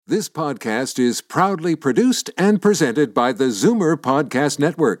This podcast is proudly produced and presented by the Zoomer Podcast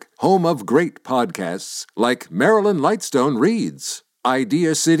Network, home of great podcasts like Marilyn Lightstone Reads,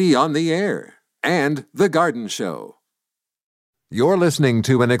 Idea City on the Air, and The Garden Show. You're listening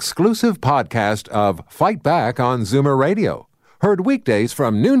to an exclusive podcast of Fight Back on Zoomer Radio, heard weekdays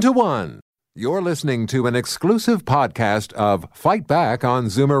from noon to 1. You're listening to an exclusive podcast of Fight Back on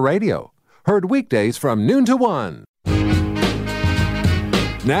Zoomer Radio, heard weekdays from noon to 1.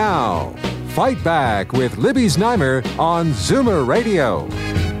 Now, Fight Back with Libby Znaimer on Zoomer Radio.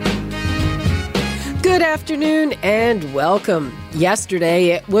 Good afternoon and welcome. Yesterday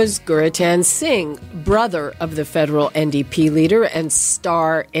it was Gurratan Singh, brother of the federal NDP leader and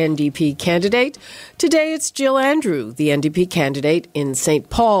star NDP candidate. Today it's Jill Andrew, the NDP candidate in St.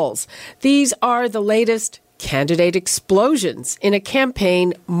 Paul's. These are the latest candidate explosions in a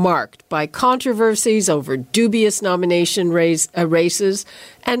campaign marked by controversies over dubious nomination races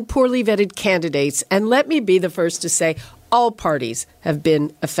and poorly vetted candidates. And let me be the first to say, all parties have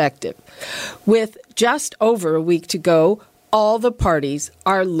been affected. With just over a week to go, all the parties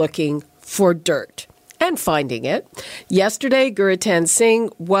are looking for dirt and finding it. Yesterday, Gurratan Singh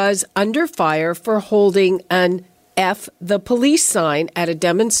was under fire for holding an F the police sign at a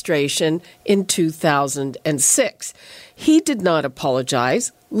demonstration in 2006. He did not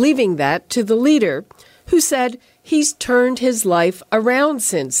apologize, leaving that to the leader, who said he's turned his life around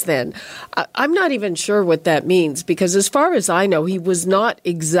since then. I'm not even sure what that means, because as far as I know, he was not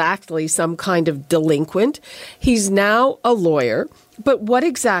exactly some kind of delinquent. He's now a lawyer. But what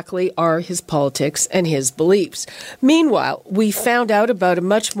exactly are his politics and his beliefs? Meanwhile, we found out about a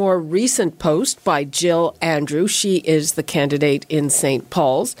much more recent post by Jill Andrew. She is the candidate in St.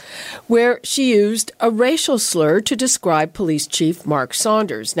 Paul's, where she used a racial slur to describe Police Chief Mark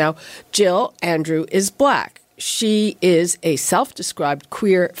Saunders. Now, Jill Andrew is black. She is a self-described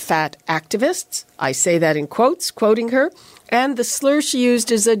queer fat activist. I say that in quotes, quoting her. And the slur she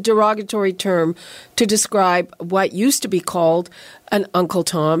used is a derogatory term to describe what used to be called an Uncle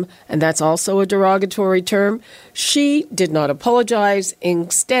Tom, and that's also a derogatory term. She did not apologize,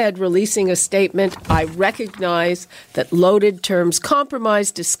 instead releasing a statement. I recognize that loaded terms compromise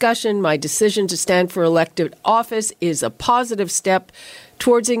discussion. My decision to stand for elected office is a positive step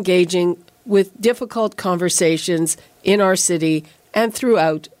towards engaging with difficult conversations in our city and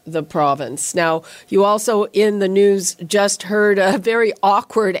throughout the province. Now, you also in the news just heard a very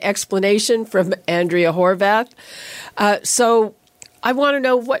awkward explanation from Andrea Horwath. So I want to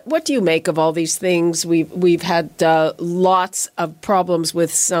know, what do you make of all these things? We've had lots of problems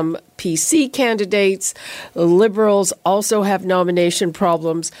with some PC candidates. The Liberals also have nomination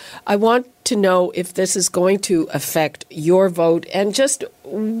problems. I want to know if this is going to affect your vote and just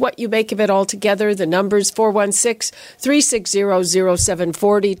what you make of it all together. The number's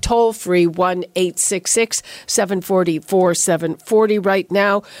 416-360-0740, toll-free 1-866-740-4740. Right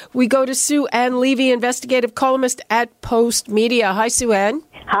now, we go to Sue Ann Levy, investigative columnist at Post Media. Hi, Sue Ann.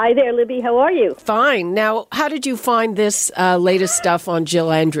 Hi there, Libby. How are you? Fine. Now, how did you find this latest stuff on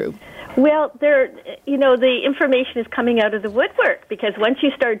Jill Andrew? Well, the information is coming out of the woodwork, because once you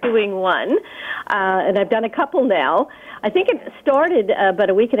start doing one, and I've done a couple now, I think it started about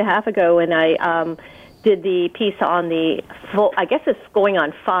a week and a half ago when I did the piece on the full, I guess it's going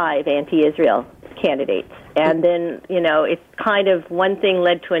on 5 anti-Israel candidates. And then, it's kind of one thing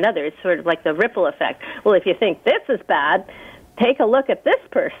led to another. It's sort of like the ripple effect. Well, if you think this is bad, take a look at this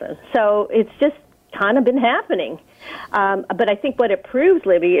person. So it's just kind of been happening. But I think what it proves,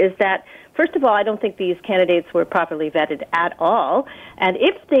 Libby, is that, first of all, I don't think these candidates were properly vetted at all. And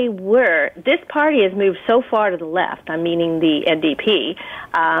if they were, this party has moved so far to the left, I'm meaning the NDP,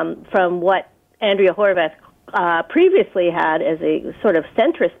 from what Andrea Horwath previously had as a sort of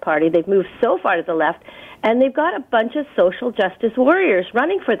centrist party. They've moved so far to the left, and they've got a bunch of social justice warriors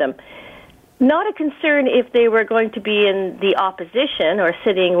running for them. Not a concern if they were going to be in the opposition or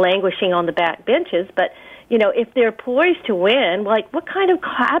sitting languishing on the back benches, but if they're poised to win, like, what kind of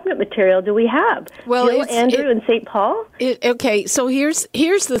cabinet material do we have? Well, Jill Andrew and St. Paul? Okay, so here's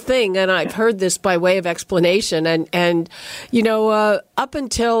the thing, and I've heard this by way of explanation, and up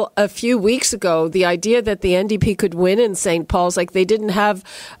until a few weeks ago, the idea that the NDP could win in St. Paul's, like they didn't have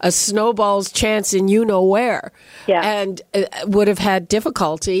a snowball's chance in you-know-where, and would have had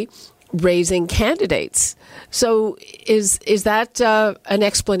difficulty raising candidates. So is that an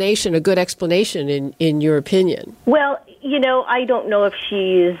explanation, a good explanation in your opinion? Well, I don't know if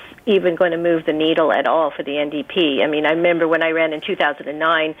she's even going to move the needle at all for the NDP. I mean, I remember when I ran in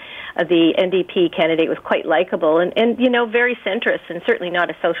 2009, the NDP candidate was quite likable and very centrist and certainly not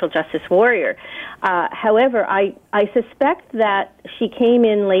a social justice warrior. However, I suspect that she came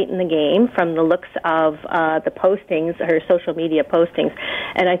in late in the game from the looks of the postings, her social media postings,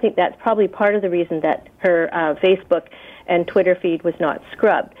 and I think that's probably part of the reason that her Facebook and Twitter feed was not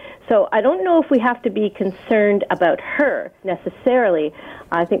scrubbed. So I don't know if we have to be concerned about her necessarily.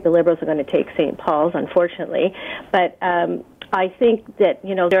 I think the Liberals are going to take St. Paul's, unfortunately. But I think that,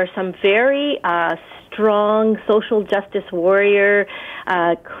 there are some very strong social justice warrior,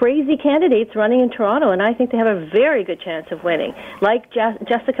 crazy candidates running in Toronto, and I think they have a very good chance of winning, like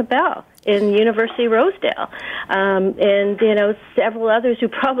Jessica Bell in University Rosedale, and several others who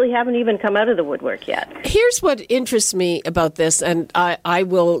probably haven't even come out of the woodwork yet. Here's what interests me about this, and I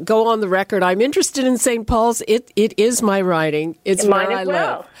will go on the record. I'm interested in St. Paul's. It is my riding. It's mine where as I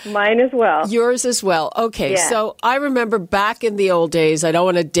well. live. Mine as well. Yours as well. Okay, yeah. So I remember back in the old days, I don't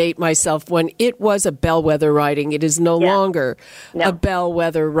want to date myself, when it was a bellwether riding. It is no longer a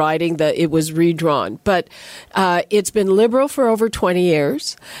bellwether riding. It was redrawn. But it's been Liberal for over 20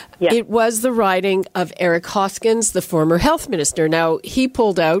 years. Yeah. It was the riding of Eric Hoskins, the former health minister. Now, he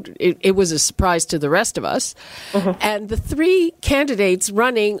pulled out. It was a surprise to the rest of us. Mm-hmm. And the three candidates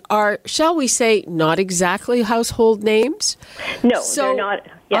running are, shall we say, not exactly household names. No, they're not.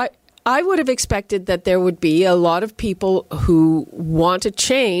 Yeah. I would have expected that there would be a lot of people who want a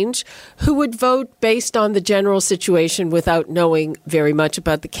change who would vote based on the general situation without knowing very much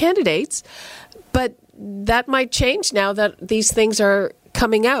about the candidates. But that might change now that these things are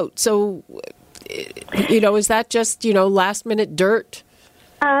coming out. So, is that just, last minute dirt?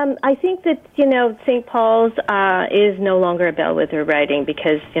 I think that, St. Paul's is no longer a bellwether riding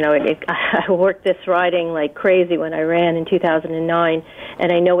because, I worked this riding like crazy when I ran in 2009,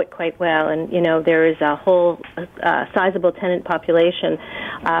 and I know it quite well. And, there is a whole sizable tenant population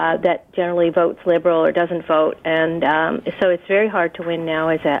that generally votes Liberal or doesn't vote. And so it's very hard to win now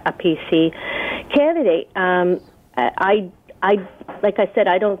as a PC candidate. Like I said,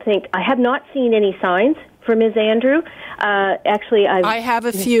 I have not seen any signs for Ms. Andrew. Actually, I have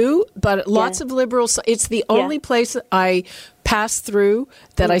a few, but lots of Liberal. It's the only place I pass through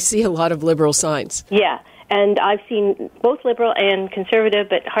that I see a lot of Liberal signs. Yeah, and I've seen both Liberal and Conservative,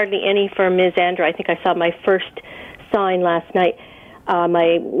 but hardly any for Ms. Andrew. I think I saw my first sign last night,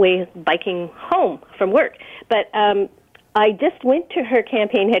 my way biking home from work. But I just went to her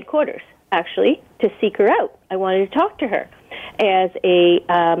campaign headquarters, actually, to seek her out. I wanted to talk to her as a,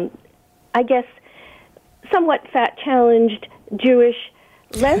 I guess, somewhat fat-challenged Jewish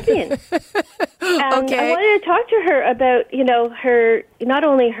lesbian. And I wanted to talk to her about, her, not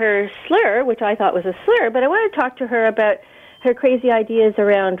only her slur, which I thought was a slur, but I wanted to talk to her about her crazy ideas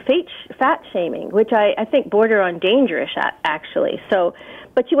around fat shaming, which I think border on dangerous, actually. So,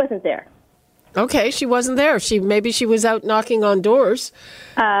 but she wasn't there. Okay, she wasn't there. Maybe she was out knocking on doors.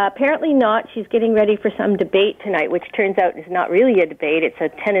 Apparently not. She's getting ready for some debate tonight, which turns out is not really a debate. It's a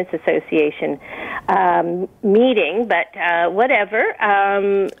tenants association meeting, but whatever.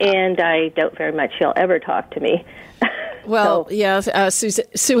 And I doubt very much she'll ever talk to me. Well,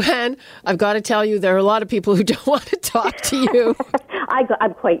 Sue-Ann, I've got to tell you, there are a lot of people who don't want to talk to you.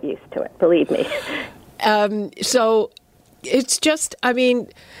 I'm quite used to it, believe me. So it's just,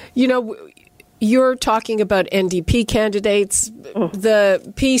 you're talking about NDP candidates. The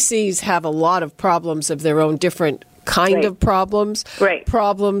PCs have a lot of problems of their own, different kind of problems. Right.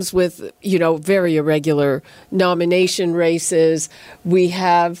 Problems with, very irregular nomination races. We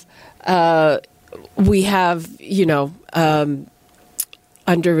have, under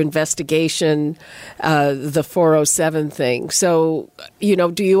investigation, the 407 thing. So,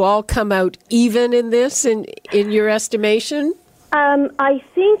 do you all come out even in this, in your estimation? I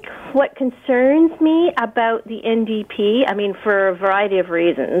think what concerns me about the NDP, for a variety of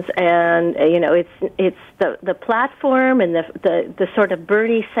reasons, and it's the platform and the sort of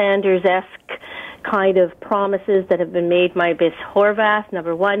Bernie Sanders-esque kind of promises that have been made by Ms. Horvath,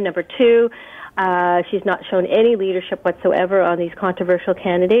 number one. Number two, she's not shown any leadership whatsoever on these controversial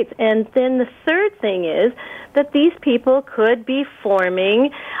candidates. And then the third thing is that these people could be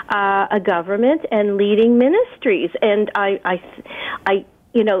forming a government and leading ministries. And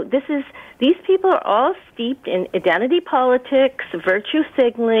these people are all steeped in identity politics, virtue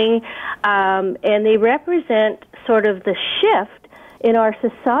signaling, and they represent sort of the shift in our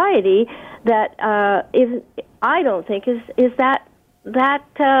society that I don't think is that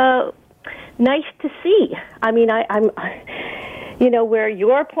nice to see. where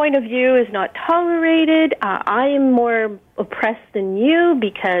your point of view is not tolerated. I am more oppressed than you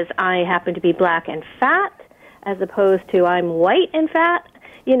because I happen to be black and fat, as opposed to I'm white and fat,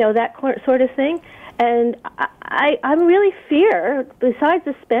 that sort of thing. And I really fear, besides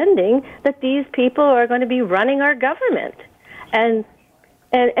the spending, that these people are going to be running our government and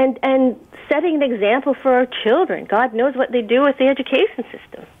setting an example for our children. God knows what they do with the education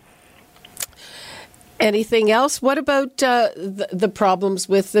system. Anything else? What about the problems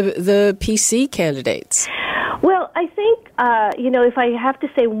with the PC candidates? Well, I think, if I have to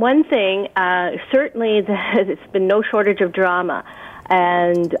say one thing, certainly it's been no shortage of drama.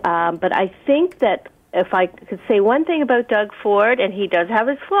 But I think that if I could say one thing about Doug Ford, and he does have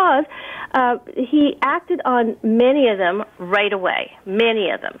his flaws, he acted on many of them right away, many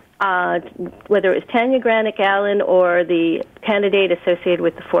of them, whether it was Tanya Granick-Allen or the candidate associated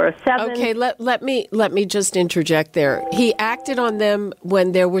with the 407. Okay, let me just interject there. He acted on them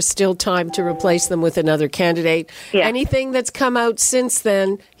when there was still time to replace them with another candidate. Yeah. Anything that's come out since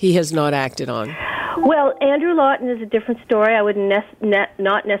then, he has not acted on. Well, Andrew Lawton is a different story. I would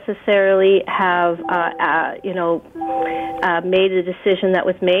not necessarily have, made the decision that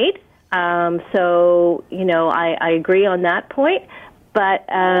was made. I agree on that point. But,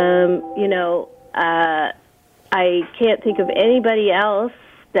 I can't think of anybody else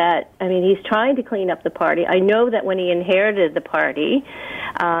he's trying to clean up the party. I know that when he inherited the party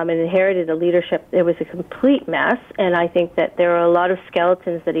and inherited the leadership, it was a complete mess, and I think that there are a lot of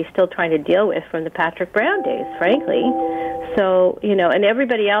skeletons that he's still trying to deal with from the Patrick Brown days, frankly. So, and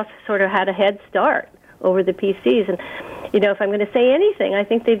everybody else sort of had a head start over the PCs. And, if I'm going to say anything, I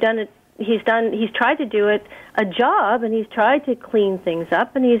think they've done it. He's tried to do it a job, and he's tried to clean things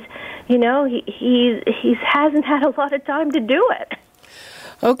up, and he hasn't had a lot of time to do it.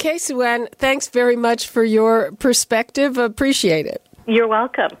 Okay, Sue-Ann, thanks very much for your perspective. Appreciate it. You're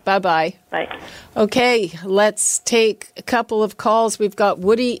welcome. Bye-bye. Bye. Okay, let's take a couple of calls. We've got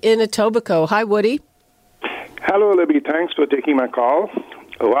Woody in Etobicoke. Hi, Woody. Hello, Libby. Thanks for taking my call.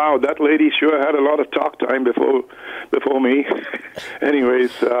 Wow, that lady sure had a lot of talk time before me.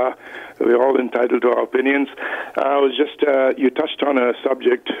 Anyways, we're all entitled to our opinions. I was just, you touched on a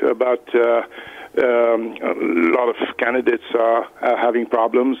subject about a lot of candidates are having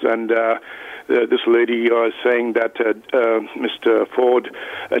problems, and this lady was saying that Mr. Ford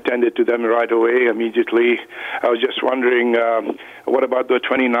attended to them right away, immediately. I was just wondering, what about the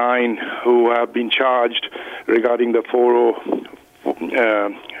 29 who have been charged regarding the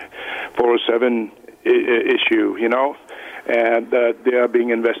 407 issue, and they are being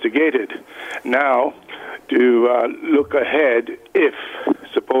investigated. Now, to look ahead,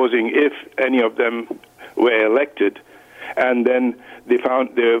 supposing any of them were elected, and then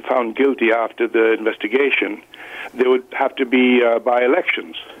they're found guilty after the investigation, there would have to be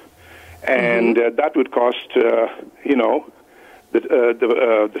by-elections, and that would cost the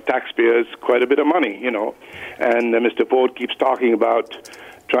taxpayers quite a bit of money, And Mr. Ford keeps talking about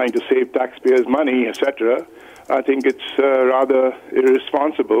trying to save taxpayers' money, etc. I think it's rather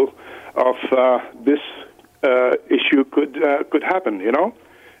irresponsible of this issue could happen.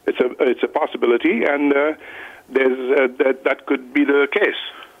 It's a possibility, and that could be the case.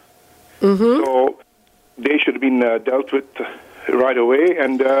 Mm-hmm. So they should have been dealt with right away.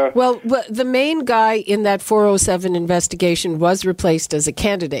 And well, the main guy in that 407 investigation was replaced as a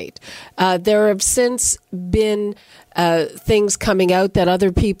candidate. There have since been things coming out that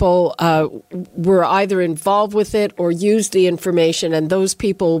other people were either involved with it or used the information, and those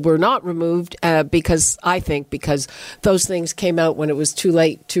people were not removed because those things came out when it was too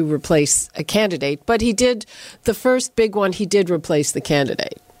late to replace a candidate. But the first big one, he did replace the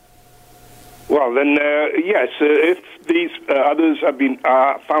candidate. Well, then, yes, if these others have been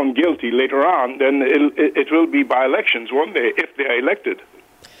found guilty later on, then it will be by elections, won't they, if they are elected?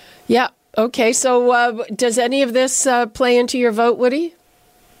 Yeah. Okay. So does any of this play into your vote, Woody?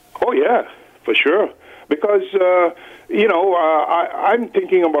 Oh, yeah, for sure. Because, I'm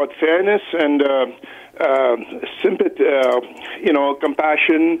thinking about fairness and sympathy,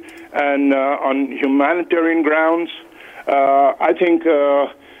 compassion, and on humanitarian grounds. I think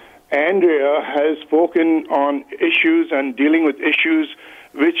Andrea has spoken on issues and dealing with issues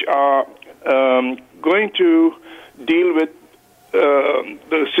which are going to deal with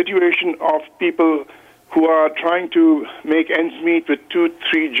the situation of people who are trying to make ends meet with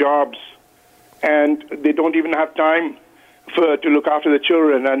 2-3 jobs, and they don't even have time to look after the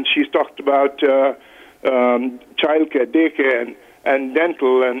children. And she's talked about childcare, daycare, and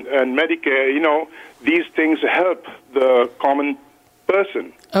dental and Medicare. These things help the common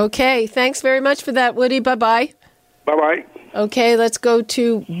person. Okay, thanks very much for that, Woody. Bye-bye. Bye-bye. Okay, let's go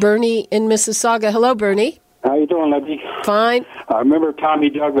to Bernie in Mississauga. Hello, Bernie. How you doing, Libby? Fine. I remember Tommy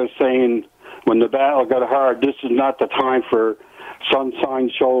Douglas saying, when the battle got hard, this is not the time for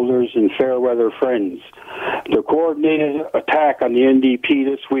sun-signed shoulders and fair-weather friends. The coordinated attack on the NDP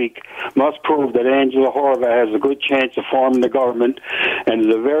this week must prove that Angela Horwath has a good chance of forming the government and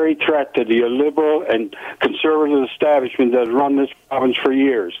is a very threat to the liberal and conservative establishment that has run this province for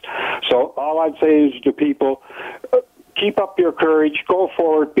years. So all I'd say is to people, keep up your courage, go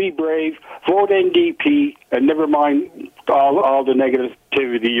forward, be brave, vote NDP, and never mind all the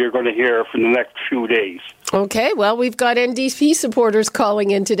negativity you're going to hear for the next few days. Okay, well, we've got NDP supporters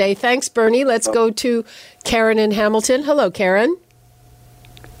calling in today. Thanks, Bernie. Let's go to Karen in Hamilton. Hello, Karen.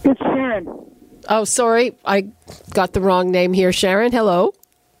 It's Sharon. Oh, sorry. I got the wrong name here. Sharon, hello.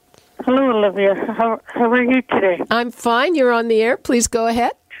 Hello, Olivia. How are you today? I'm fine. You're on the air. Please go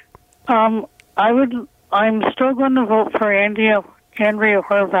ahead. I'm still going to vote for Andrea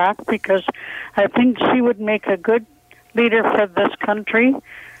Horwath because I think she would make a good leader for this country,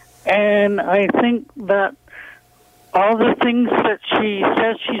 and I think that all the things that she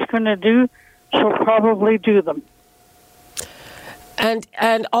says she's going to do, she'll probably do them.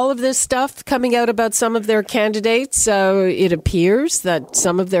 And all of this stuff coming out about some of their candidates, it appears that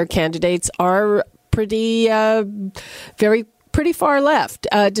some of their candidates are pretty far left.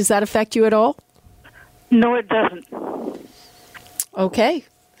 Does that affect you at all? No, it doesn't. Okay,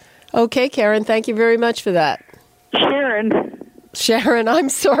 Karen, thank you very much for that. Sharon, I'm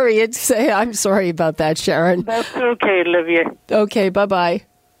sorry. I'm sorry about that, Sharon. That's okay, Olivia. Okay, bye-bye.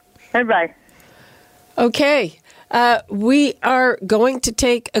 Bye-bye. Okay, we are going to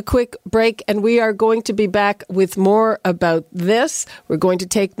take a quick break, and we are going to be back with more about this. We're going to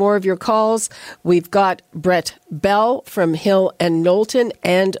take more of your calls. We've got Brett Bell from Hill and Knowlton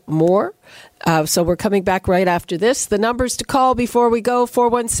and more. So we're coming back right after this. The numbers to call before we go,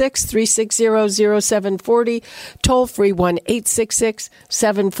 416-360-0740, toll-free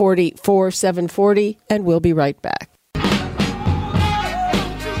 1-866-740-4740, and we'll be right back.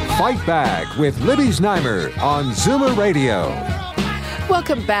 Fight Back with Libby Znaimer on Zoomer Radio.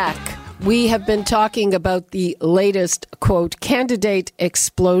 Welcome back. We have been talking about the latest, quote, candidate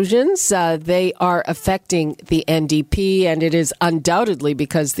explosions. They are affecting the NDP, and it is undoubtedly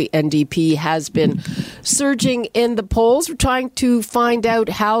because the NDP has been surging in the polls. We're trying to find out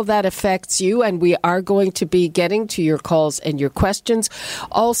how that affects you, and we are going to be getting to your calls and your questions.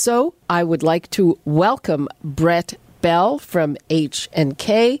 Also, I would like to welcome Brett Bell from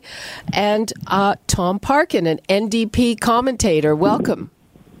H&K and Tom Parkin, an NDP commentator. Welcome.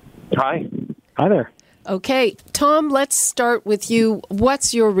 Hi. Hi there. Okay, Tom, let's start with you.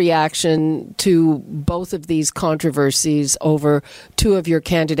 What's your reaction to both of these controversies over two of your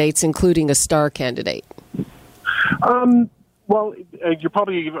candidates, including a star candidate? Well, you're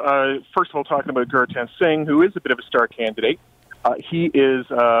probably, first of all, talking about Gurtan Singh, who is a bit of a star candidate. He is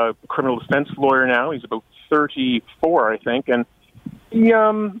a criminal defense lawyer now. He's about 34, I think, and he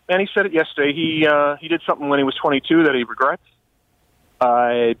said it yesterday. He did something when he was 22 that he regrets.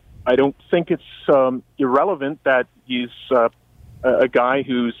 I don't think it's irrelevant that he's a guy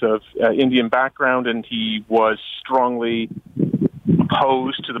who's of Indian background, and he was strongly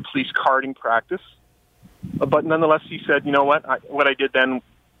opposed to the police carding practice. But nonetheless, he said, you know what I did then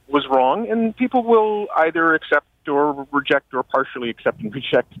was wrong, and people will either accept or reject or partially accept and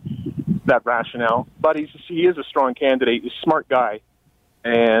reject that rationale. But he is a strong candidate. He's a smart guy,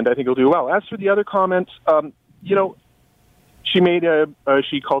 and I think he'll do well. As for the other comments, she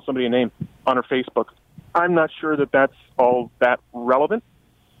called somebody a name on her Facebook. I'm not sure that that's all that relevant.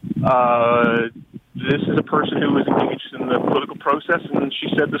 This is a person who is engaged in the political process, and she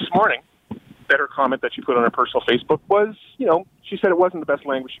said this morning that her comment that she put on her personal Facebook was, she said it wasn't the best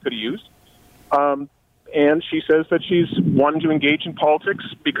language she could have used. And she says that she's wanting to engage in politics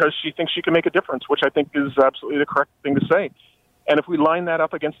because she thinks she can make a difference, which I think is absolutely the correct thing to say. And if we line that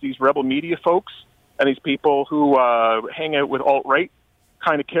up against these rebel media folks and these people who hang out with alt-right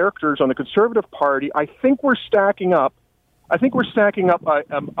kind of characters on the Conservative Party, I think we're stacking up.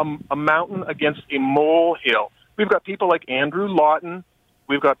 a mountain against a molehill. We've got people like Andrew Lawton.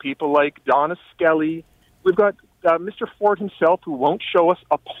 We've got people like Donna Skelly. We've got Mr. Ford himself, who won't show us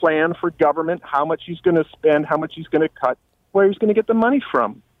a plan for government, how much he's going to spend, how much he's going to cut, where he's going to get the money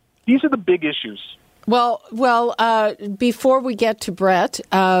from. These are the big issues. Well, before we get to Brett,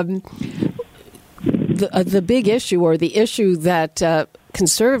 the big issue, or the issue that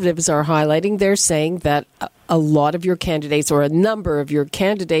Conservatives are highlighting, they're saying that a lot of your candidates, or a number of your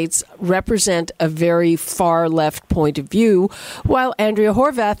candidates, represent a very far left point of view, while Andrea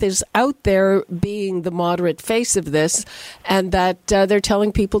Horwath is out there being the moderate face of this, and that they're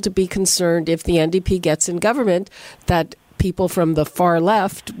telling people to be concerned if the NDP gets in government, that people from the far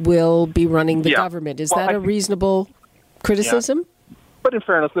left will be running the government. Is that a reasonable criticism? Yeah. But in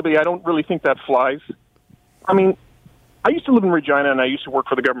fairness, Libby, I don't really think that flies. I mean, I used to live in Regina, and I used to work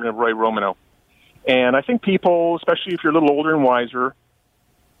for the government of Roy Romano. And I think people, especially if you're a little older and wiser,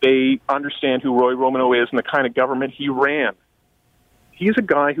 they understand who Roy Romano is and the kind of government he ran. He's a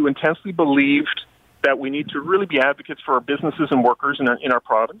guy who intensely believed that we need to really be advocates for our businesses and workers in our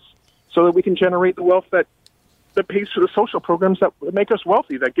province so that we can generate the wealth that pays for the social programs that make us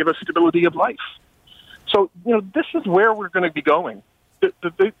wealthy, that give us stability of life. So, this is where we're going to be going.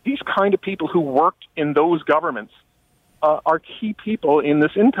 These kind of people who worked in those governments are key people in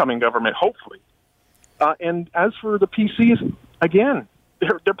this incoming government, hopefully. And as for the PCs, again,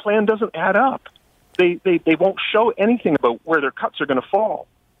 their plan doesn't add up. They won't show anything about where their cuts are going to fall.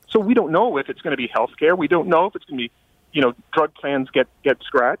 So we don't know if it's going to be health care. We don't know if it's going to be, drug plans get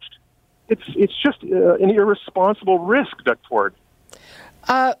scratched. It's just an irresponsible risk, Doug Ford.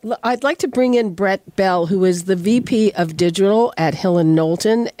 I'd like to bring in Brett Bell, who is the VP of Digital at Hill &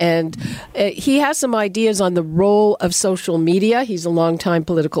 Knowlton, and he has some ideas on the role of social media. He's a longtime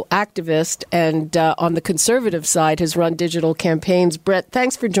political activist, and on the conservative side has run digital campaigns. Brett,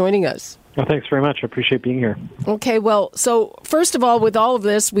 thanks for joining us. Well, thanks very much. I appreciate being here. Okay, well, so first of all, with all of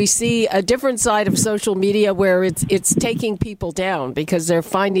this, we see a different side of social media where it's taking people down because they're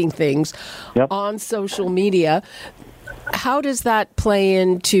finding things on social media. How does that play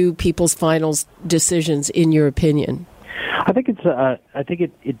into people's final decisions, in your opinion? I think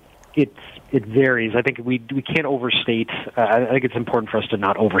it varies. I think we can't overstate. I think it's important for us to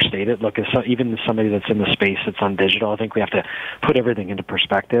not overstate it. Look, even somebody that's in the space that's on digital, I think we have to put everything into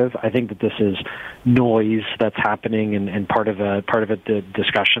perspective. I think that this is noise that's happening and part of the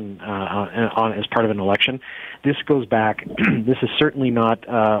discussion on as part of an election. This goes back. This is certainly not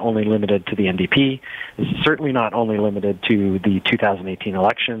only limited to the NDP. This is certainly not only limited to the 2018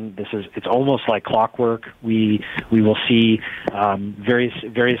 election. It's almost like clockwork. We will see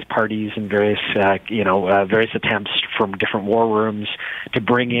various parties and various attempts from different war rooms to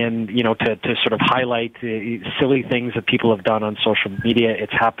bring in, to sort of highlight the silly things that people have done on social media.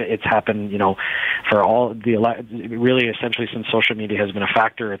 It's happened, for all really essentially since social media has been a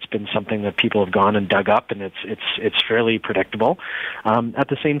factor. It's been something that people have gone and dug up, and it's fairly predictable. At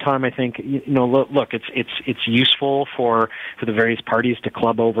the same time, I think look, it's useful for the various parties to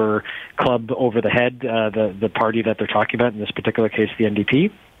club over the head the party that they're talking about, in this particular case, the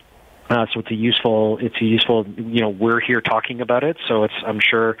NDP. So it's a useful, we're here talking about it. So I'm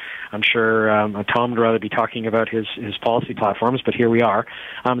sure Tom would rather be talking about his policy platforms, but here we are.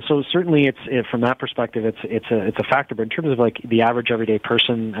 So certainly from that perspective, it's a factor. But in terms of like the average everyday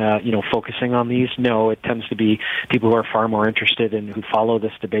person, focusing on these, no, it tends to be people who are far more interested and who follow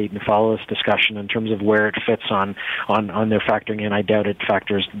this debate and follow this discussion in terms of where it fits on their factoring in. I doubt it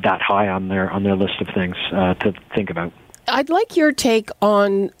factors that high on their list of things to think about. I'd like your take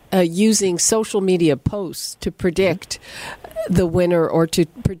on using social media posts to predict the winner or to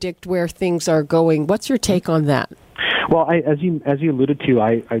predict where things are going. What's your take on that? Well, as you alluded to,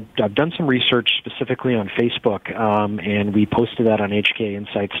 I've done some research specifically on Facebook, and we posted that on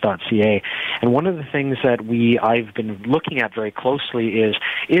hkinsights.ca. And one of the things that I've been looking at very closely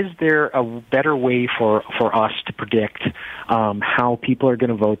is there a better way for us to predict how people are going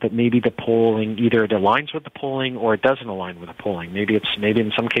to vote, that maybe the polling either it aligns with the polling or it doesn't align with the polling. Maybe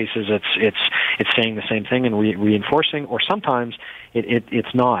in some cases it's saying the same thing and reinforcing, or sometimes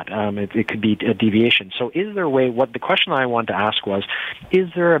it's not. It could be a deviation. So is there a way, the question I wanted to ask was, is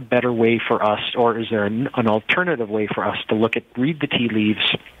there a better way for us, or is there an alternative way for us to read the tea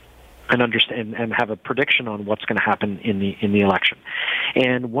leaves and understand and have a prediction on what's going to happen in the election?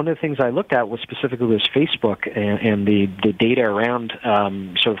 And one of the things I looked at was specifically was Facebook and the data around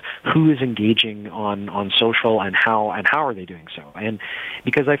sort of who is engaging on social and how are they doing so. And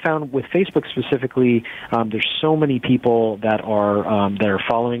because I found with Facebook specifically, there's so many people that are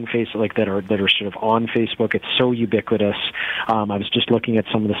following Facebook, that are sort of on Facebook. It's so ubiquitous. I was just looking at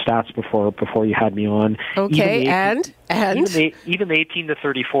some of the stats before you had me on. Okay, and And even the 18 to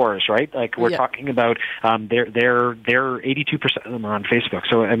 34s, right? Like we're talking about, they're 82% of them are on Facebook.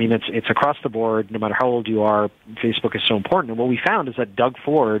 So I mean, it's across the board. No matter how old you are, Facebook is so important. And what we found is that Doug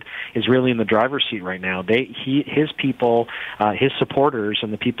Ford is really in the driver's seat right now. His people, his supporters,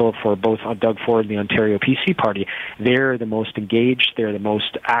 and the people for both Doug Ford and the Ontario PC Party, they're the most engaged. They're the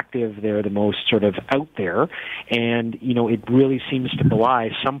most active. They're the most sort of out there. And it really seems to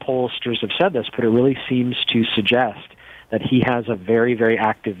belie. Some pollsters have said this, but it really seems to suggest that he has a very, very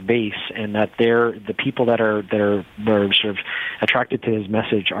active base, and that the people that are sort of attracted to his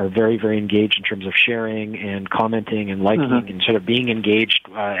message are very, very engaged in terms of sharing and commenting and liking and sort of being engaged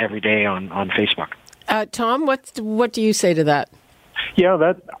every day on Facebook. Tom, what do you say to that?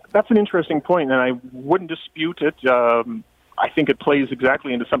 Yeah, that's an interesting point, and I wouldn't dispute it. I think it plays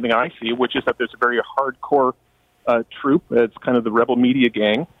exactly into something I see, which is that there's a very hardcore troop. It's kind of the rebel media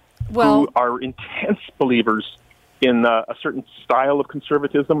gang who are intense believers in a certain style of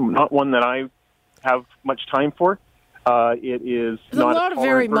conservatism, not one that I have much time for. It is There's not a lot of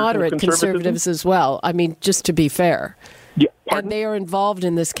very moderate conservatives as well. I mean, just to be fair. Yeah, and they are involved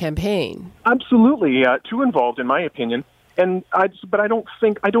in this campaign. Absolutely, too involved, in my opinion. But I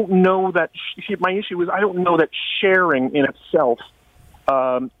don't know that. My issue is I don't know that sharing in itself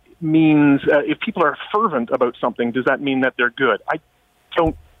means if people are fervent about something, does that mean that they're good? I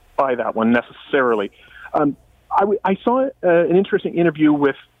don't buy that one necessarily. I saw an interesting interview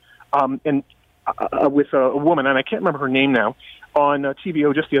with a woman, and I can't remember her name now, on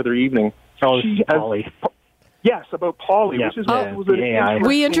TVO just the other evening. Polly. Yes, about Polly, which is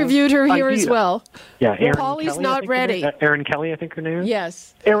we interviewed her here as well. Yeah, Erin Polly's Kelly, not ready. Erin Kelly, I think her name is.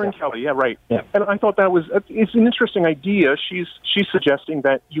 Yes, Erin Kelly. Yeah, right. Yeah. And I thought it's an interesting idea. She's suggesting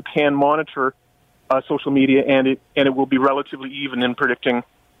that you can monitor social media, and it will be relatively even in predicting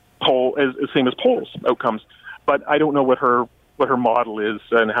same as polls outcomes. But I don't know what her model is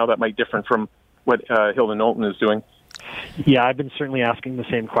and how that might differ from what Hilda Knowlton is doing. Yeah, I've been certainly asking the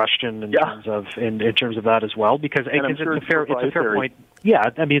same question in terms of that as well, because it's a fair point.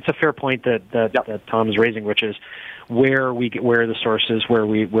 Yeah, I mean, it's a fair point that Tom is raising, which is where are the sources, where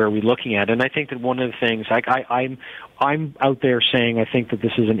are we looking at? And I think that one of the things I'm out there saying I think that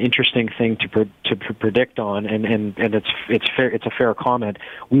this is an interesting thing to predict on, and it's fair. It's a fair comment.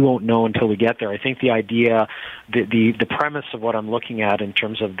 We won't know until we get there. I think the idea, the premise of what I'm looking at in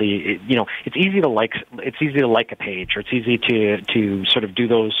terms of it's easy to like a page, or it's easy to sort of do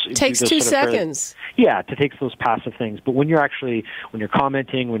those. It takes 2 seconds. To take those passive things. But when you're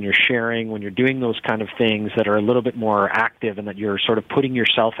commenting, when you're sharing, when you're doing those kind of things that are a little bit more active, and that you're sort of putting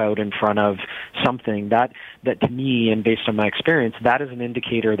yourself out in front of something that to me, and based on my experience, that is an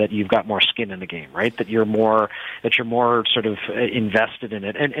indicator that you've got more skin in the game, right? That you're more sort of invested in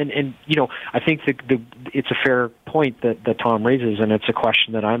it. And I think it's a fair point that Tom raises, and it's a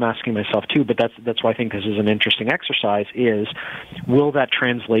question that I'm asking myself too. But that's why I think this is an interesting exercise. Is will that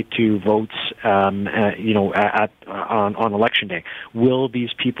translate to votes? On election day, will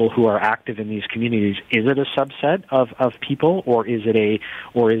these people who are active in these communities, is it a subset of people, or is it a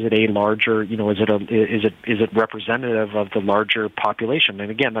larger? Is it representative of the larger population? And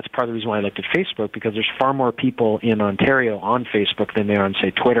again, that's part of the reason why I looked at Facebook, because there's far more people in Ontario on Facebook than there are on,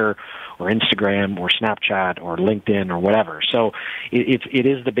 say, Twitter or Instagram or Snapchat or LinkedIn or whatever. So it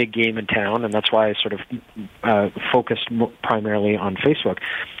is the big game in town, and that's why I sort of focused primarily on Facebook.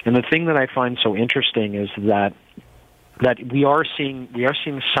 And the thing that I find so interesting is that we are seeing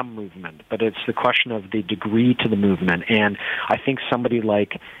some movement, but it's the question of the degree to the movement. And I think somebody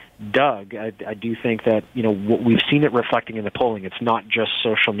like Doug, I do think that we've seen it reflecting in the polling. It's not just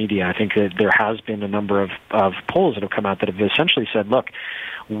social media. I think that there has been a number of polls that have come out that have essentially said, look,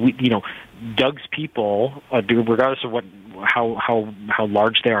 Doug's people, regardless of how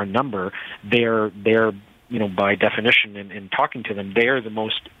large they are in number, they're by definition, in talking to them, they're the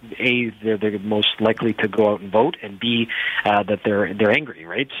most likely to go out and vote, and B, that they're angry,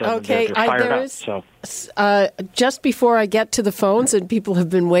 right? So okay, they're fired up. So just before I get to the phones, and people have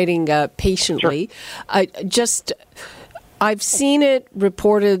been waiting patiently, sure. I've seen it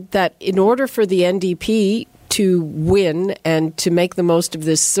reported that in order for the NDP to win and to make the most of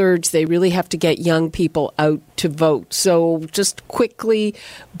this surge, they really have to get young people out to vote. So just quickly,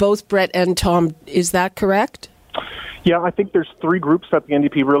 both Brett and Tom, is that correct? Yeah, I think there's 3 groups that the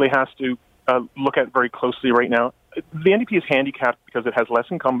NDP really has to look at very closely right now. The NDP is handicapped because it has less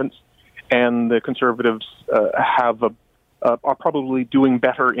incumbents, and the Conservatives are probably doing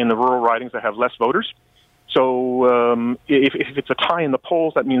better in the rural ridings that have less voters. So if it's a tie in the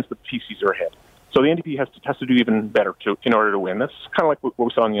polls, that means the PCs are ahead. So the NDP has to do even better in order to win. That's kind of like what we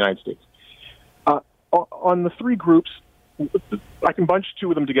saw in the United States. on the three groups, I can bunch two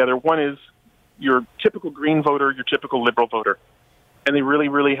of them together. One is your typical Green voter, your typical Liberal voter. And they really,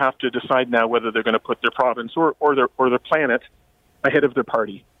 really have to decide now whether they're going to put their province or their planet ahead of their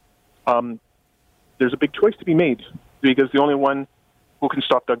party. There's a big choice to be made because the only one who can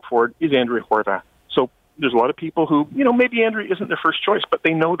stop Doug Ford is Andrea Horwath. So there's a lot of people who, maybe Andrea isn't their first choice, but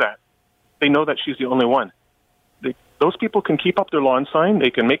they know that. They know that she's the only one. Those people can keep up their lawn sign. They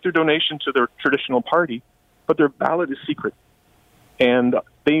can make their donation to their traditional party, but their ballot is secret. And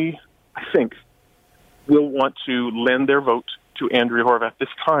they, I think, will want to lend their vote to Andrea Horwath this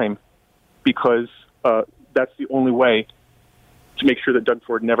time because that's the only way to make sure that Doug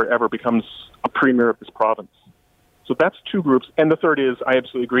Ford never, ever becomes a premier of this province. So that's two groups. And the third is, I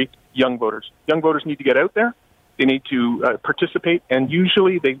absolutely agree, young voters. Young voters need to get out there. They need to participate, and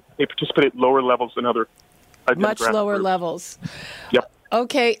usually they participate at lower levels than other much lower groups. Levels. Yep.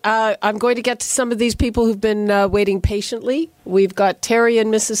 Okay, I'm going to get to some of these people who've been waiting patiently. We've got Terry in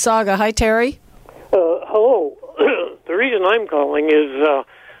Mississauga. Hi, Terry. Hello. The reason I'm calling is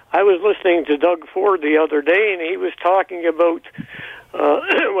I was listening to Doug Ford the other day, and he was talking about,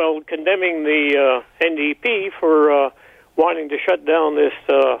 condemning the NDP for wanting to shut down this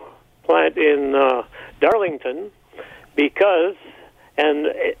plant in Darlington and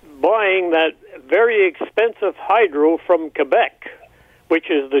buying that very expensive hydro from Quebec, which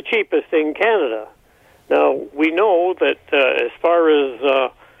is the cheapest in Canada. Now, we know that as far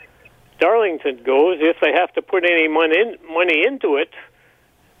as Darlington goes, if they have to put any money into it,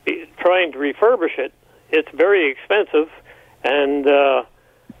 trying to refurbish it, it's very expensive, and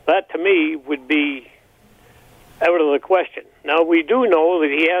that to me would be out of the question. Now, we do know that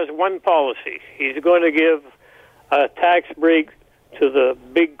he has one policy. He's going to give a tax break to the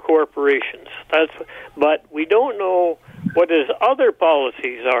big corporations. But we don't know what his other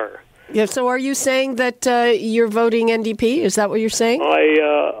policies are. Yeah. So, are you saying that you're voting NDP? Is that what you're saying?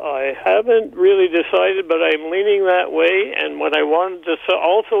 I haven't really decided, but I'm leaning that way. And what I wanted to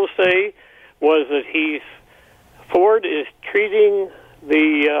also say was that Ford is treating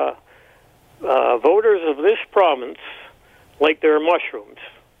the voters of this province like they're mushrooms.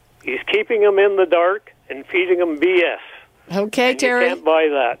 He's keeping them in the dark and feeding them BS. Okay, and Terry. You can't buy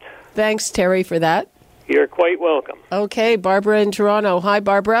that. Thanks, Terry, for that. You're quite welcome. Okay, Barbara in Toronto. Hi,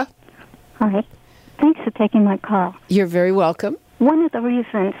 Barbara. Hi. Thanks for taking my call. You're very welcome. One of the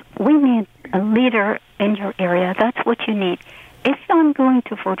reasons we need a leader in your area, that's what you need. If I'm going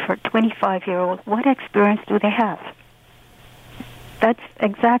to vote for a 25-year-old, what experience do they have? That's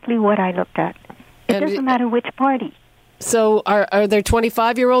exactly what I looked at. It doesn't matter which party. So are there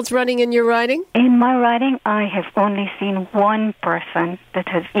 25-year-olds running in your riding? In my riding, I have only seen one person that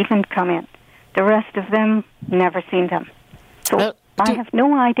has even come in. The rest of them, never seen them. So I have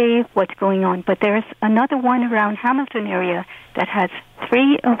no idea what's going on. But there's another one around Hamilton area that has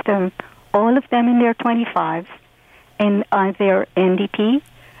three of them, all of them in their 25s, and they're NDP,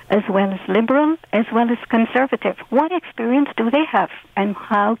 as well as Liberal, as well as Conservative. What experience do they have, and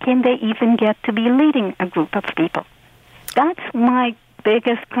how can they even get to be leading a group of people? That's my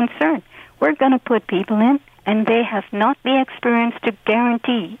biggest concern. We're going to put people in, and they have not the experience to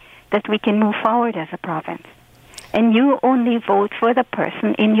guarantee that we can move forward as a province. And you only vote for the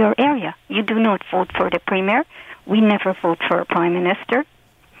person in your area. You do not vote for the premier. We never vote for a prime minister.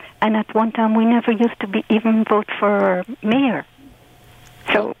 And at one time, we never used to even vote for mayor.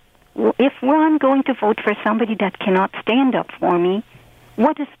 So if I'm going to vote for somebody that cannot stand up for me,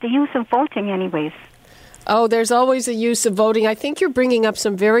 what is the use of voting anyways? Oh, there's always a use of voting. I think you're bringing up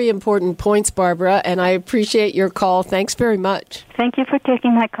some very important points, Barbara, and I appreciate your call. Thanks very much. Thank you for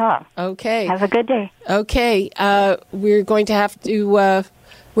taking my call. Okay. Have a good day. Okay. We're going to have to...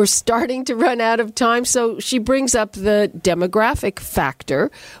 we're starting to run out of time, so she brings up the demographic factor.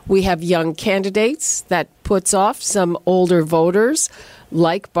 We have young candidates. That puts off some older voters,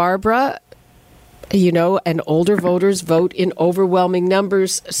 like Barbara. And older voters vote in overwhelming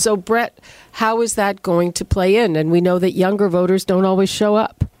numbers. So, Brett, how is that going to play in? And we know that younger voters don't always show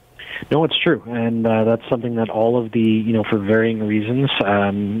up. No, it's true, and that's something that all of the, for varying reasons,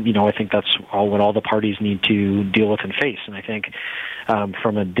 I think that's what all the parties need to deal with and face. And I think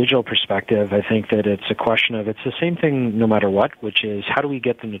from a digital perspective, I think that it's a question of, it's the same thing no matter what, which is how do we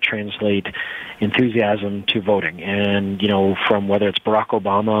get them to translate enthusiasm to voting? And, from whether it's Barack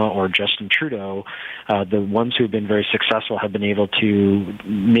Obama or Justin Trudeau, the ones who have been very successful have been able to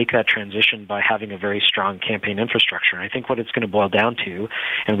make that transition by having a very strong campaign infrastructure. And I think what it's going to boil down to,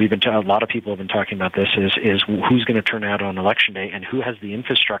 and we've been a lot of people have been talking about this, is who's going to turn out on Election Day and who has the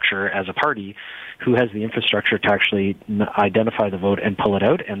infrastructure as a party, who has the infrastructure to actually identify the vote and pull it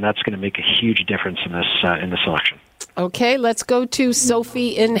out, and that's going to make a huge difference in this election. Okay, let's go to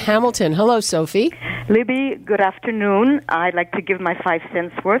Sophie in Hamilton. Hello, Sophie. Libby, good afternoon. I'd like to give my 5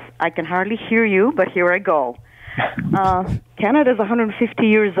 cents worth. I can hardly hear you, but here I go. Canada's 150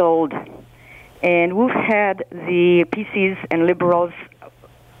 years old, and we've had the PCs and Liberals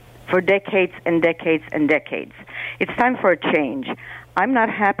for decades and decades and decades. It's time for a change. I'm not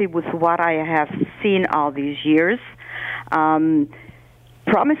happy with what I have seen all these years.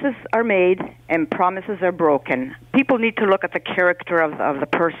 Promises are made and promises are broken. People need to look at the character of the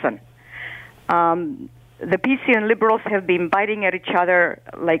person. The PC and Liberals have been biting at each other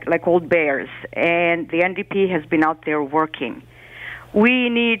like old bears, and the NDP has been out there working. We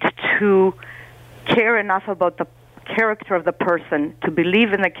need to care enough about the character of the person, to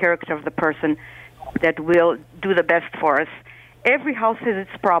believe in the character of the person that will do the best for us. Every house has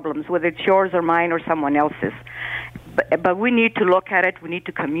its problems, whether it's yours or mine or someone else's. But we need to look at it, we need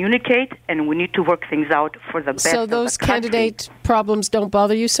to communicate, and we need to work things out for the best of the country. So those candidate problems don't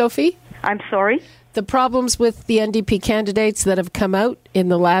bother you, Sophie? I'm sorry? The problems with the NDP candidates that have come out in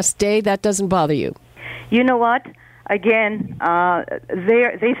the last day, that doesn't bother you? You know what? Again,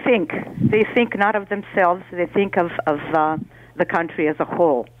 they think not of themselves, they think of the country as a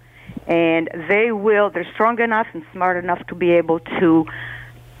whole. And they're strong enough and smart enough to be able to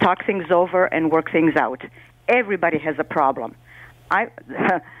talk things over and work things out. Everybody has a problem.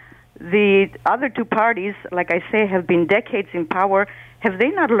 The other two parties, like I say, have been decades in power. Have they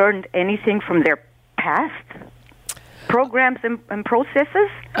not learned anything from their past programs and processes?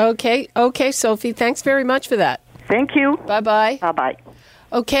 Okay, Sophie. Thanks very much for that. Thank you. Bye-bye. Bye-bye.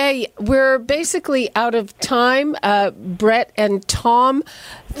 Okay, we're basically out of time. Brett and Tom,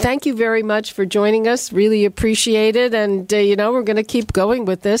 thank you very much for joining us. Really appreciate it. And, we're going to keep going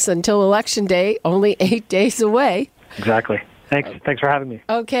with this until Election Day, only 8 days away. Exactly. Thanks for having me.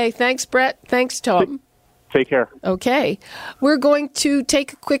 Okay, thanks, Brett. Thanks, Tom. Take care. Okay. We're going to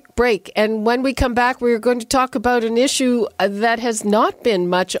take a quick break. And when we come back, we're going to talk about an issue that has not been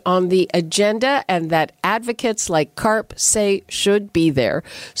much on the agenda and that advocates like CARP say should be there.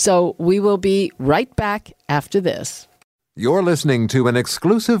 So we will be right back after this. You're listening to an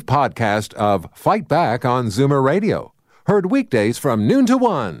exclusive podcast of Fight Back on Zoomer Radio. Heard weekdays from noon to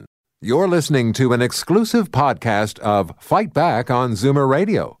 1. You're listening to an exclusive podcast of Fight Back on Zoomer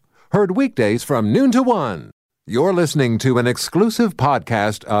Radio. Heard weekdays from noon to 1. You're listening to an exclusive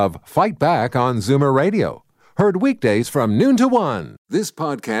podcast of Fight Back on Zoomer Radio. Heard weekdays from noon to 1. This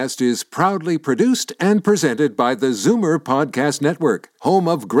podcast is proudly produced and presented by the Zoomer Podcast Network, home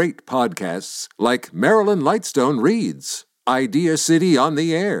of great podcasts like Marilyn Lightstone Reads, Idea City on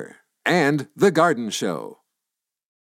the Air, and The Garden Show.